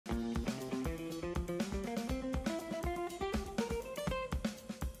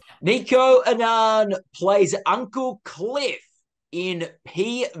Nicco Annan plays Uncle Cliff in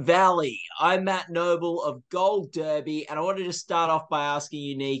P Valley. I'm Matt Noble of Gold Derby, and I wanted to start off by asking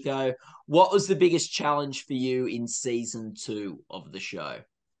you, Nico, what was the biggest challenge for you in season 2 of the show?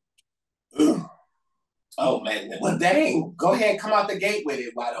 Ooh. Oh man, well dang, go ahead, come out the gate with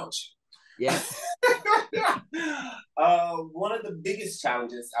it. Why don't Yeah. you? One of the biggest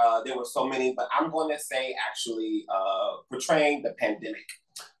challenges, there were so many, but I'm going to say actually portraying the pandemic.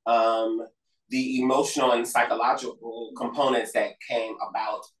 Um, the emotional and psychological components that came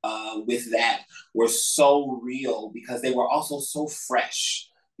about with that were so real because they were also so fresh.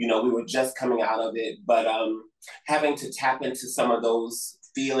 You know, we were just coming out of it, but having to tap into some of those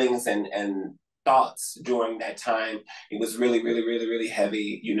feelings and thoughts during that time, it was really, really, really, really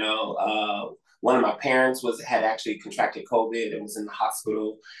heavy. One of my parents had actually contracted COVID and was in the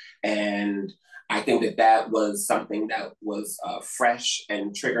hospital, and I think that was something that was fresh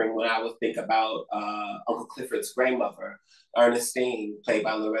and triggering when I would think about Uncle Clifford's grandmother, Ernestine, played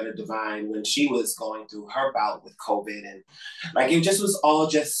by Loretta Devine, when she was going through her bout with COVID. And like, it just was all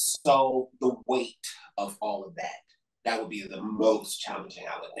just so the weight of all of that. That would be the most challenging,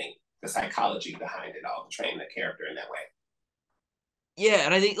 I would think. The psychology behind it all, portraying the character in that way. Yeah,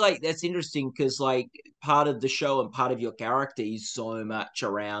 and I think that's interesting because part of the show and part of your character is so much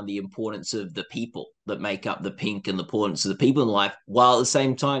around the importance of the people that make up the pink and the importance of the people in life, while at the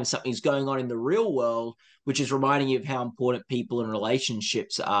same time something's going on in the real world, which is reminding you of how important people and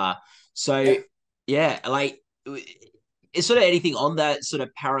relationships are. So Yeah. yeah, is sort of anything on that sort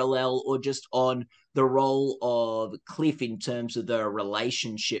of parallel or just on the role of Cliff in terms of the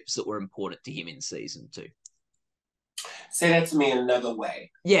relationships that were important to him in season 2? Say that to me in another way.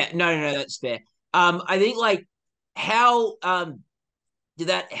 Yeah, no, that's fair. I think how did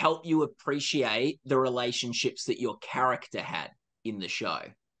that help you appreciate the relationships that your character had in the show?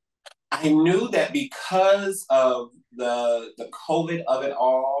 I knew that because of the COVID of it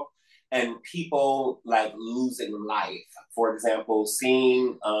all and people like losing life. For example,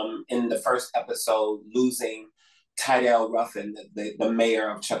 seeing in the first episode losing Tydell Ruffin, the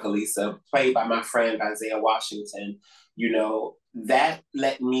mayor of Chucalissa, played by my friend Isaiah Washington, that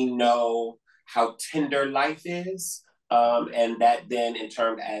let me know how tender life is. And that then, in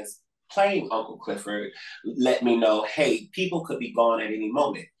terms as playing Uncle Clifford, let me know, hey, people could be gone at any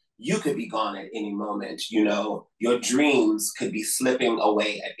moment. You could be gone at any moment. Your dreams could be slipping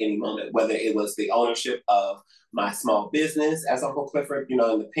away at any moment, whether it was the ownership of my small business as Uncle Clifford, in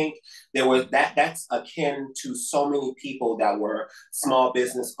the pink. There was that's akin to so many people that were small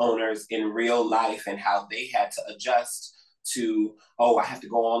business owners in real life and how they had to adjust to, oh, I have to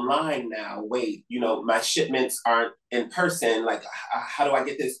go online now. Wait, my shipments aren't in person. Like, how do I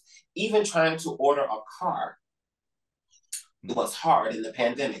get this? Even trying to order a car, it was hard in the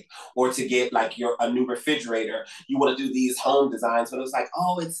pandemic, or to get like a new refrigerator. You want to do these home designs, but it was like,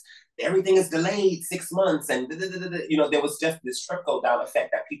 oh, it's everything is delayed 6 months, and there was just this trickle down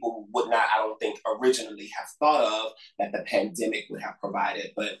effect that people would not, I don't think, originally have thought of that the pandemic would have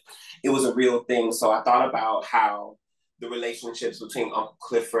provided, but it was a real thing. So I thought about how the relationships between Uncle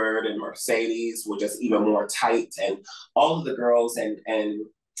Clifford and Mercedes were just even more tight, and all of the girls, and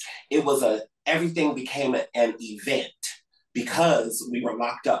it was everything became an event because we were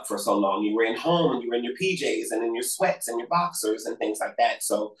locked up for so long. You were in home and you were in your PJs and in your sweats and your boxers and things like that.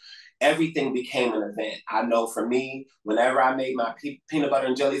 So everything became an event. I know for me, whenever I made my peanut butter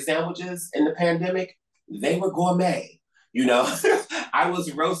and jelly sandwiches in the pandemic, they were gourmet. You know, I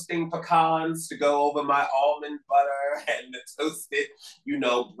was roasting pecans to go over my almond butter and the toasted,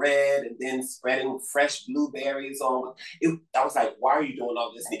 bread, and then spreading fresh blueberries on it. I was like, why are you doing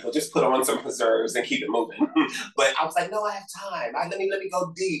all this, Nicco? Just put on some preserves and keep it moving. But I was like, no, I have time. Let me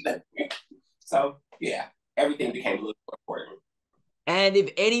go deep. So yeah, everything became a little more important. And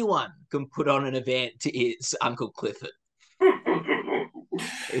if anyone can put on an event, it's Uncle Clifford.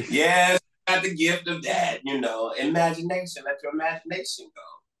 Yes, got the gift of that, imagination. Let your imagination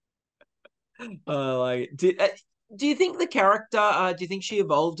Do you think the character? Do you think she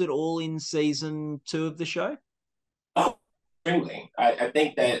evolved at all in season 2 of the show? go. Oh, extremely. I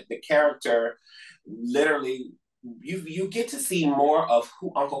think that the character literally you get to see more of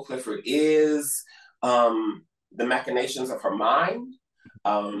who Uncle Clifford is, the machinations of her mind.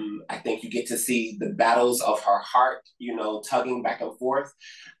 I think you get to see the battles of her heart, tugging back and forth.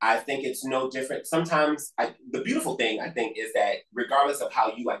 I think it's no different. Sometimes the beautiful thing, I think, is that regardless of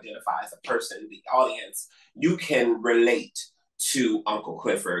how you identify as a person, the audience, you can relate to Uncle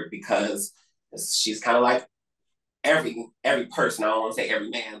Clifford because she's kind of like every person. I don't want to say every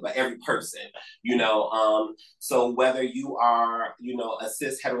man, but every person. So whether you are, a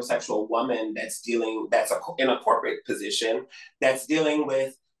cis heterosexual woman in a corporate position that's dealing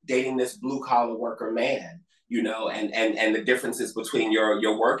with dating this blue collar worker man, and the differences between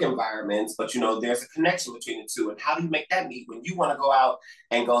your work environments, but there's a connection between the two. And how do you make that meet when you want to go out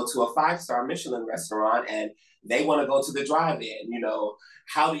and go to a 5-star Michelin restaurant and they want to go to the drive-in?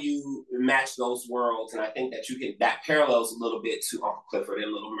 How do you match those worlds? And I think that parallels a little bit to Uncle Clifford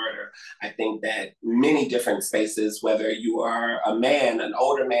and Little Murder. I think that many different spaces, whether you are a man, an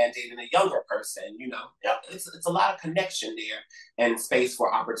older man dating a younger person, it's a lot of connection there and space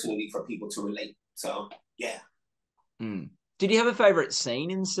for opportunity for people to relate. So, yeah. Did you have a favorite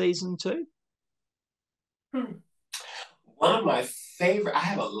scene in season 2? One of my favorite, I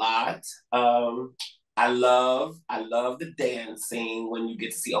have a lot. I love the dance scene when you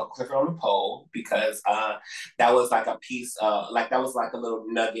get to see Uncle Clifford on the pole, because that was like a piece, that was like a little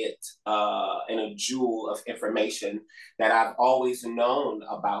nugget and a jewel of information that I've always known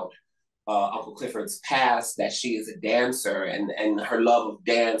about Uncle Clifford's past, that she is a dancer, and her love of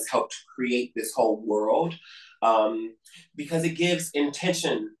dance helped create this whole world, because it gives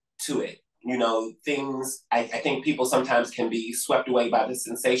intention to it. Things, I think people sometimes can be swept away by the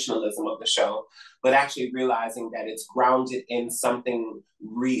sensationalism of the show, but actually realizing that it's grounded in something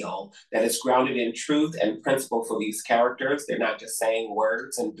real, that it's grounded in truth and principle for these characters. They're not just saying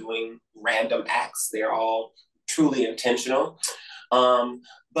words and doing random acts. They're all truly intentional.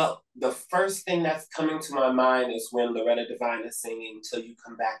 But the first thing that's coming to my mind is when Loretta Devine is singing "Till You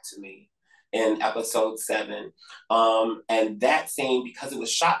Come Back to Me" in episode 7. And that scene, because it was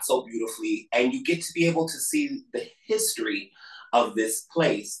shot so beautifully, and you get to be able to see the history of this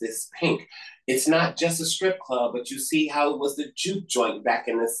place, this Pink. It's not just a strip club, but you see how it was the juke joint back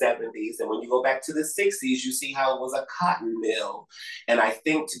in the 70s. And when you go back to the 60s, you see how it was a cotton mill. And I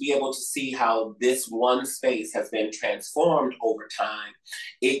think to be able to see how this one space has been transformed over time,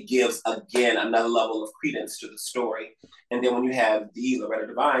 it gives, again, another level of credence to the story. And then when you have the Loretta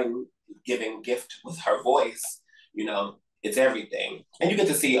Devine giving gift with her voice, it's everything. And you get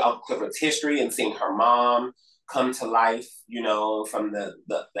to see Uncle Clifford's history and seeing her mom come to life, from the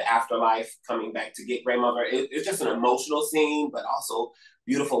afterlife, coming back to get grandmother. It's just an emotional scene, but also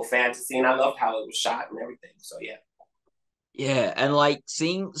beautiful fantasy. And I loved how it was shot and everything. So, yeah. Yeah, and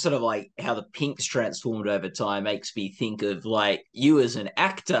seeing sort of how the Pink's transformed over time makes me think of you as an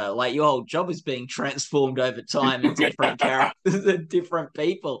actor, your whole job is being transformed over time and different characters and different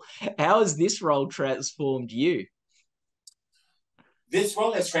people. How has this role transformed you? This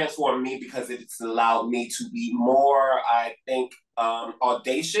role has transformed me because it's allowed me to be more, I think,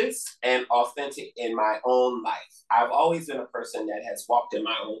 audacious and authentic in my own life. I've always been a person that has walked in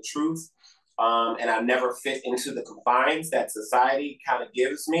my own truth. And I never fit into the confines that society kind of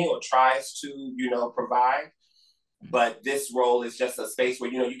gives me or tries to, provide. But this role is just a space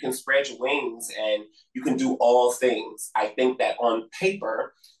where, you can spread your wings and you can do all things. I think that on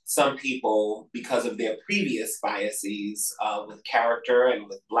paper, some people, because of their previous biases with character and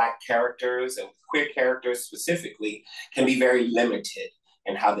with Black characters and with queer characters specifically, can be very limited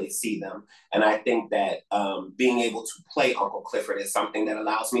in how they see them. And I think that being able to play Uncle Clifford is something that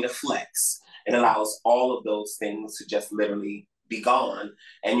allows me to flex. It allows all of those things to just literally be gone.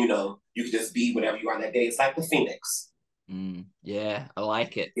 And, you can just be whatever you are that day. It's like the Phoenix. Yeah, I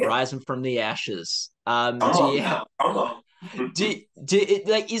like it. Yeah. Rising from the ashes. Come on.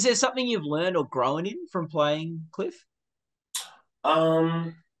 Is there something you've learned or grown in from playing Cliff?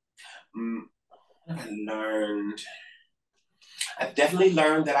 I definitely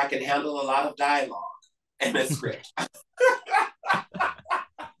learned that I can handle a lot of dialogue in a script.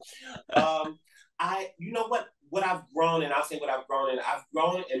 What I've grown, and I'll say what I've grown in, I've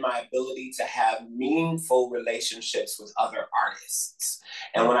grown in my ability to have meaningful relationships with other artists.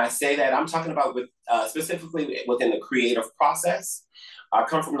 And when I say that, I'm talking about specifically within the creative process. I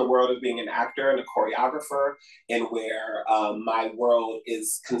come from the world of being an actor and a choreographer, and where my world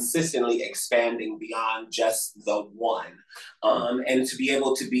is consistently expanding beyond just the one. And to be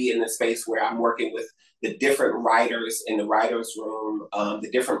able to be in a space where I'm working with the different writers in the writer's room, the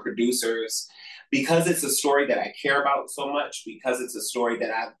different producers, because it's a story that I care about so much, because it's a story that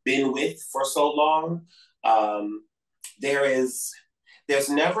I've been with for so long, there's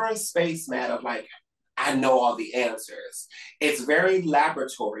never a space, Matt, of I know all the answers. It's very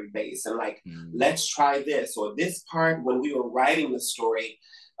laboratory based and let's try this or this part. When we were writing the story,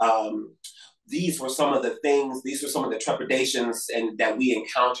 these were some of the trepidations that we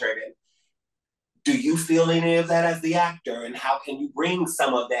encountered. And do you feel any of that as the actor? And how can you bring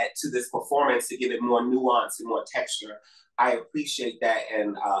some of that to this performance to give it more nuance and more texture? I appreciate that.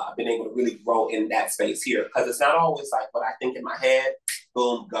 And I've been able to really grow in that space here because it's not always like what I think in my head,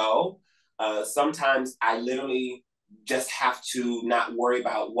 boom, go. Sometimes I literally just have to not worry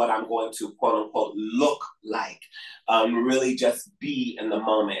about what I'm going to quote unquote look like. Really just be in the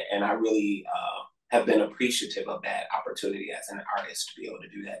moment. And I really have been appreciative of that opportunity as an artist to be able to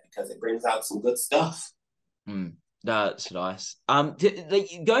do that because it brings out some good stuff. Mm, that's nice.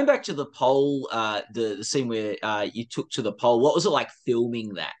 Going back to the poll, the scene where you took to the poll, what was it like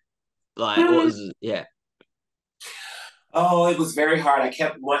filming that? Like, what was it? Yeah. Oh, it was very hard. I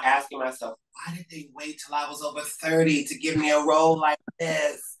kept asking myself, why did they wait till I was over 30 to give me a role like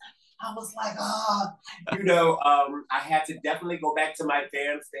this? I was like, I had to definitely go back to my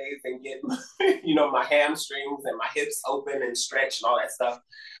dance days and get, my hamstrings and my hips open and stretch and all that stuff.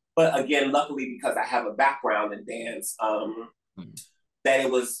 But again, luckily, because I have a background in dance, that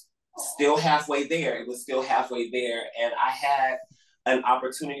it was still halfway there. It was still halfway there. And I had an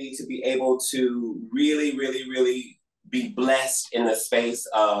opportunity to be able to really, really, really be blessed in the space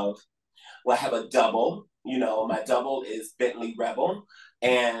of, well, I have a double. My double is Bentley Rebel.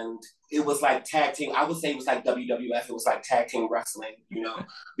 And it was like tag team. I would say it was like WWF. It was like tag team wrestling,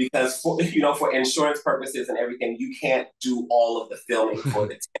 because for insurance purposes and everything, you can't do all of the filming for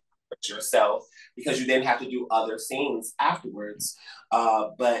the yourself because you then have to do other scenes afterwards.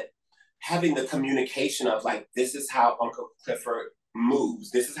 But having the communication of like, this is how Uncle Clifford moves.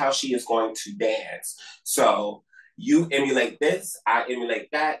 This is how she is going to dance. So you emulate this, I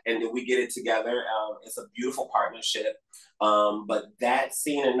emulate that, and then we get it together. It's a beautiful partnership. But that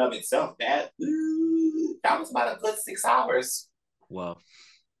scene in and of itself, that was about a good 6 hours. Wow.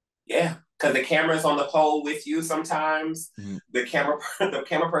 Yeah, because the camera is on the pole with you sometimes. Mm-hmm. The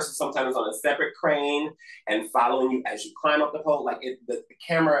camera person sometimes is on a separate crane and following you as you climb up the pole. Like the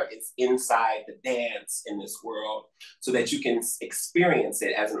camera is inside the dance in this world so that you can experience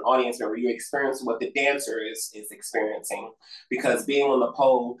it as an audience member. You experience what the dancer is experiencing. Because being on the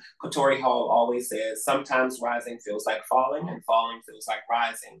pole, Katori Hall always says, sometimes rising feels like falling and falling feels like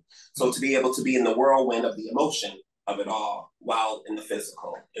rising. So to be able to be in the whirlwind of the emotion of it all while in the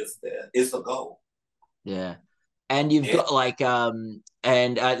physical is the goal. Yeah. And you've got like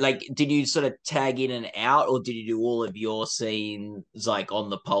did you sort of tag in and out, or did you do all of your scenes like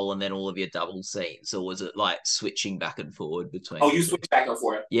on the pole and then all of your double scenes, or was it like switching back and forward between? Oh, you switch back and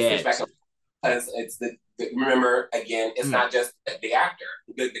forth. Yeah. You switch back and forth. Because it's remember again, it's not just the actor,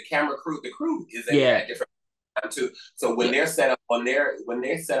 the camera crew, the crew is in there at different time too. So when they're set up on their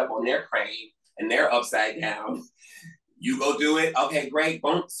crane and they're upside down, you go do it. Okay, great.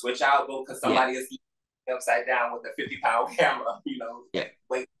 Boom, switch out. Boom, because somebody is upside down with a 50-pound camera.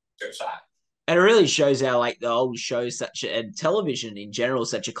 Wait for your shot. And it really shows how like the old shows and television in general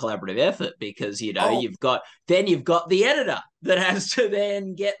such a collaborative effort because you've got the editor that has to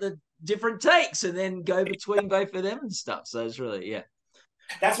then get the different takes and then go between both of them and stuff. So it's really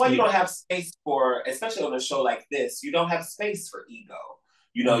That's why you don't have space for, especially on a show like this, you don't have space for ego.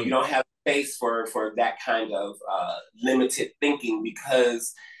 You don't have space for that kind of limited thinking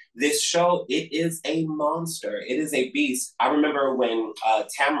because this show, it is a monster. It is a beast. I remember when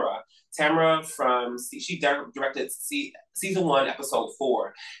Tamara she directed season 1, episode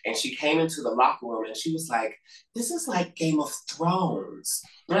 4, and she came into the locker room and she was like, this is like Game of Thrones.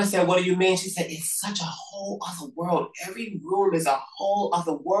 And I said, what do you mean? She said, it's such a whole other world. Every room is a whole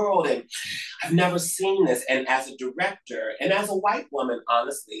other world. And I've never seen this. And as a director and as a white woman,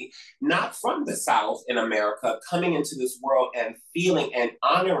 honestly, not from the South in America, coming into this world and feeling and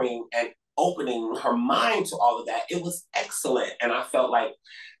honoring and opening her mind to all of that, it was excellent. And I felt like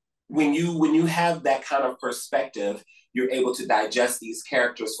when you have that kind of perspective, you're able to digest these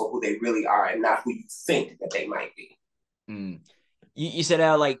characters for who they really are and not who you think that they might be. You said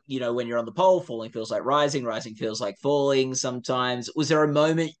how like, when you're on the pole, falling feels like rising feels like falling sometimes. Was there a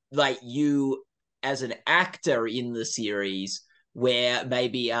moment like you as an actor in the series where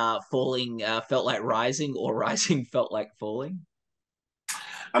maybe falling felt like rising or rising felt like falling?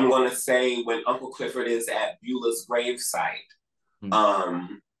 I'm going to say when Uncle Clifford is at Beulah's gravesite,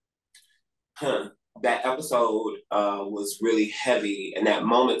 that episode was really heavy, and that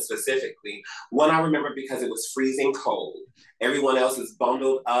moment specifically. One I remember because it was freezing cold. Everyone else is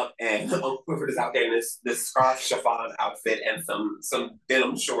bundled up, and Uncle Clifford is out there in this scarf chiffon outfit and some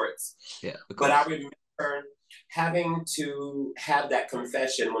denim shorts. Yeah, but I remember having to have that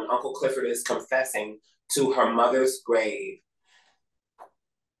confession when Uncle Clifford is confessing to her mother's grave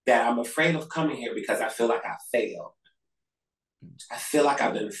that I'm afraid of coming here because I feel like I failed. I feel like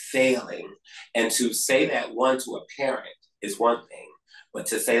I've been failing. And to say that one to a parent is one thing, but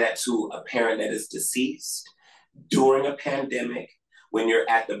to say that to a parent that is deceased during a pandemic, when you're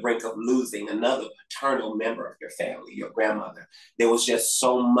at the brink of losing another paternal member of your family, your grandmother, there was just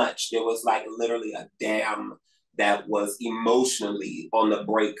so much. There was like literally a dam that was emotionally on the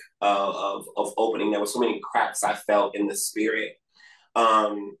brink of opening. There were so many cracks I felt in the spirit.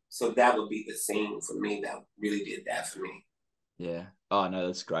 So that would be the scene for me that really did that for me. Yeah. Oh no,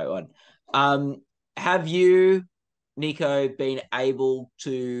 that's a great one. Have you, Nicco, been able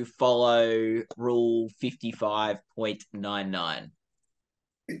to follow Rule 55.99?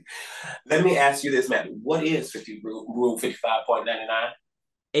 Let me ask you this, Matt. What is Rule 55.99?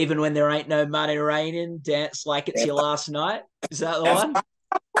 Even when there ain't no money raining, dance like it's your last night. Is that the That's one?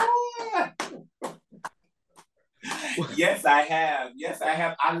 Yes, I have. Yes, I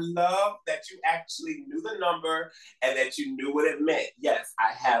have. I love that you actually knew the number and that you knew what it meant. Yes,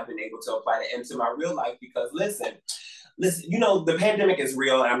 I have been able to apply that into my real life because listen, the pandemic is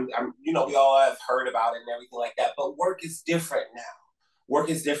real. We all have heard about it and everything like that, but work is different now. Work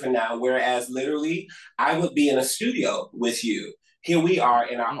is different now. Whereas literally, I would be in a studio with you. Here we are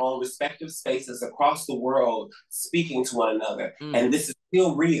in our own respective spaces across the world speaking to one another. And this is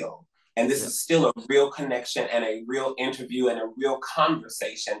still real. And this is still a real connection and a real interview and a real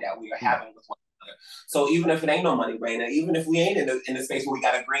conversation that we are having with one another. So even if it ain't no money, Raina, even if we ain't in the space where we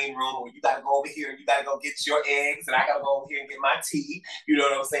got a green room or you got to go over here and you got to go get your eggs and I got to go over here and get my tea, you know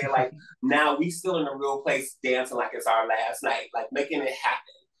what I'm saying? Like now we still in a real place dancing like it's our last night, like making it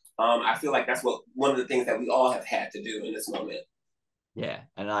happen. I feel like that's one of the things that we all have had to do in this moment. Yeah,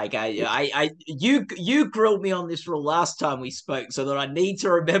 and like you grilled me on this rule last time we spoke, so that I need to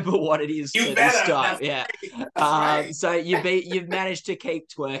remember what it is You for better. this time. That's Yeah, right. so you've managed to keep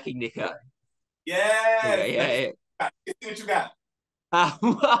twerking, Nicco. Yes. Yeah. Let's see what you got.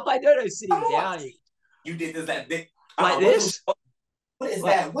 Well, I don't know, sitting down You did this that big. like this. What is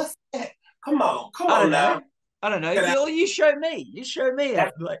Like, that? What's that? Come I don't on know. now. I don't know. You show me. You show me.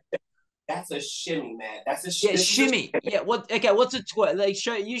 That's a shimmy, man. Yeah, This is a shimmy. Yeah, what? Okay, what's a twerk? Like,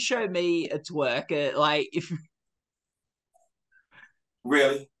 show me a twerk. Like, if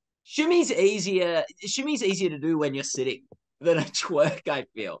really. shimmy's easier. Shimmy's easier to do when you're sitting than a twerk. I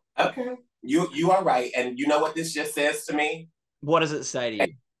feel. Okay. You are right. And you know what this just says to me? What does it say to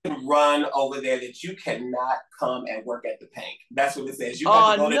you? Run over there that you cannot come and work at the Pink. That's what it says. You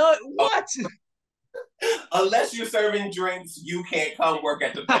got Oh to go to no! What? unless you're serving drinks, you can't come work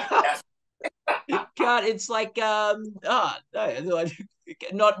at the Pink. That's God, it's like no,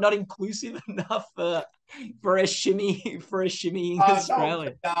 not inclusive enough for a shimmy in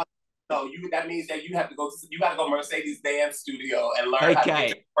Australia. no, that means that you have to you gotta go Mercedes dance studio and learn how to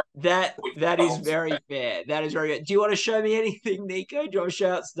get Okay, that is very fair. That is very fair. Do you want to show me anything, Nicco? Do you want to show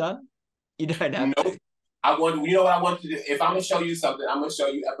how it's done? You don't have no. to. You know what I want to do? If I'm gonna show you something, I'm gonna show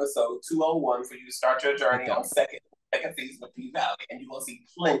you episode 201 for you to start your journey Okay. on second season of P Valley, and you're gonna see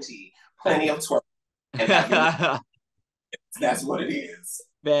plenty of twerk. That's what it is.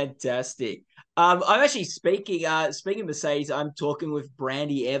 Fantastic. I'm actually speaking of Mercedes, I'm talking with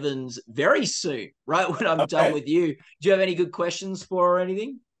Brandy Evans very soon, right when I'm done with you. Do you have any good questions for her or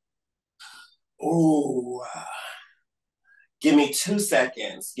anything? Ooh. Give me 2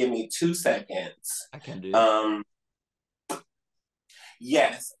 seconds. I can do that.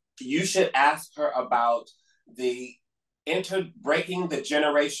 Yes, you should ask her about the breaking the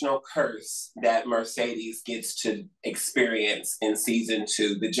generational curse that Mercedes gets to experience in season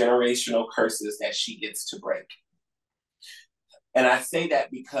 2, the generational curses that she gets to break. And I say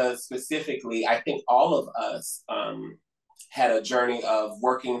that because specifically, I think all of us had a journey of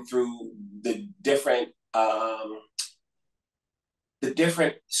working through the different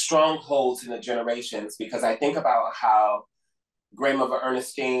strongholds in the generations, because I think about how Grandmother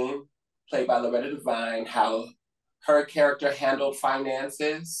Ernestine, played by Loretta Devine, how her character handled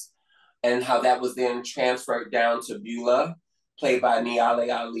finances and how that was then transferred down to Beulah, played by Niale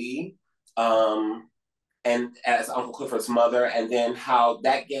Ali, and as Uncle Clifford's mother, and then how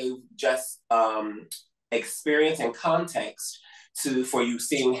that gave just experience and context for you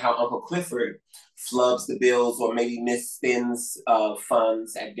seeing how Uncle Clifford flubs the bills or maybe misspends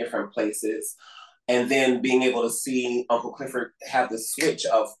funds at different places. And then being able to see Uncle Clifford have the switch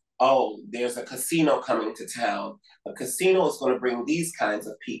of, oh, there's a casino coming to town. A casino is going to bring these kinds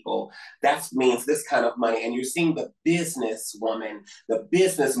of people. That means this kind of money. And you're seeing the business woman, the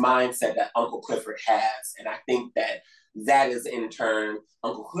business mindset that Uncle Clifford has. And I think that that is in turn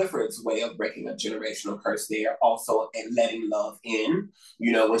Uncle Clifford's way of breaking a generational curse there, also and letting love in.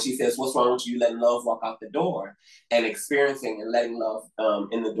 You know, when she says, "What's wrong with you letting love walk out the door?" and experiencing and letting love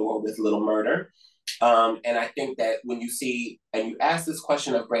in the door with Little Murder. And I think that when you see and you ask this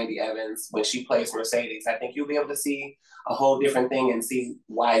question of Brandy Evans when she plays Mercedes, I think you'll be able to see a whole different thing and see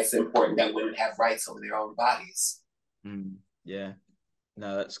why it's important that women have rights over their own bodies. Yeah,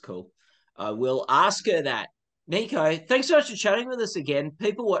 no, that's cool. I will ask her that. Nicco, thanks so much for chatting with us again.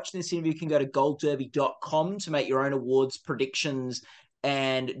 People watching this interview can go to goldderby.com to make your own awards predictions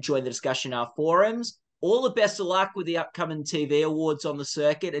and join the discussion in our forums. All the best of luck with the upcoming TV awards on the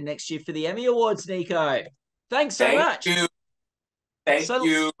circuit and next year for the Emmy Awards, Nicco. Thanks so much. Thank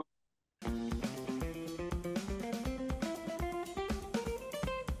you.